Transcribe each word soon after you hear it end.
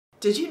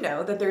Did you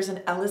know that there's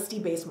an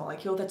LSD-based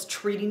molecule that's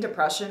treating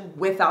depression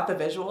without the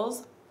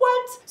visuals?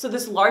 What? So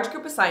this large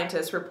group of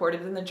scientists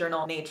reported in the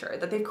journal Nature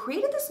that they've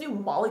created this new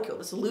molecule,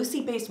 this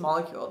LSD-based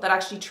molecule that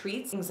actually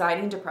treats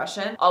anxiety and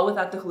depression, all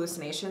without the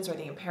hallucinations or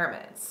the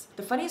impairments.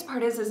 The funniest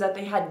part is that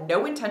they had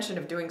no intention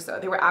of doing so.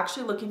 They were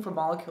actually looking for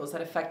molecules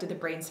that affected the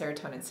brain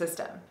serotonin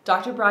system.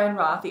 Dr. Brian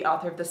Roth, the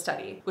author of the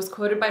study, was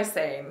quoted by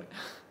saying,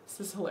 this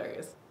is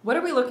hilarious, "What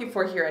are we looking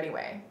for here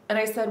anyway?" And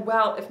I said,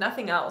 well, if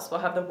nothing else, we'll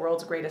have the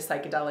world's greatest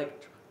psychedelic.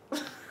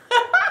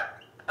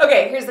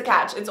 Okay, here's the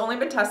catch. It's only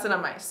been tested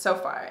on mice so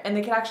far, and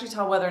they can actually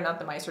tell whether or not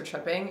the mice are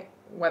tripping,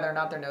 whether or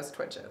not their nose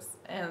twitches.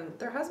 And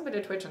there hasn't been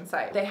a twitch in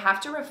sight. They have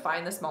to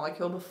refine this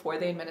molecule before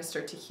they administer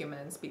it to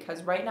humans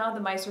because right now the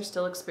mice are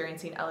still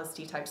experiencing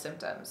LSD type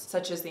symptoms,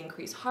 such as the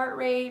increased heart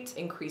rate,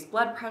 increased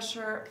blood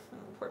pressure.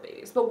 Poor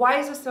babies. But why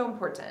is this so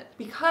important?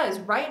 Because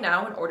right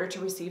now, in order to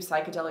receive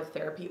psychedelic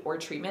therapy or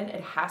treatment, it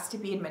has to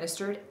be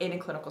administered in a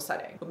clinical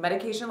setting. With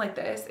medication like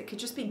this, it could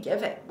just be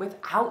given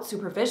without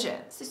supervision.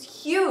 This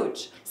is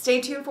huge.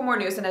 Stay tuned for more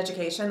news and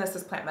education. This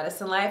is Plant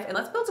Medicine Life, and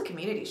let's build a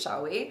community,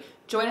 shall we?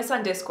 Join us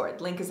on Discord.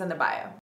 Link is in the bio.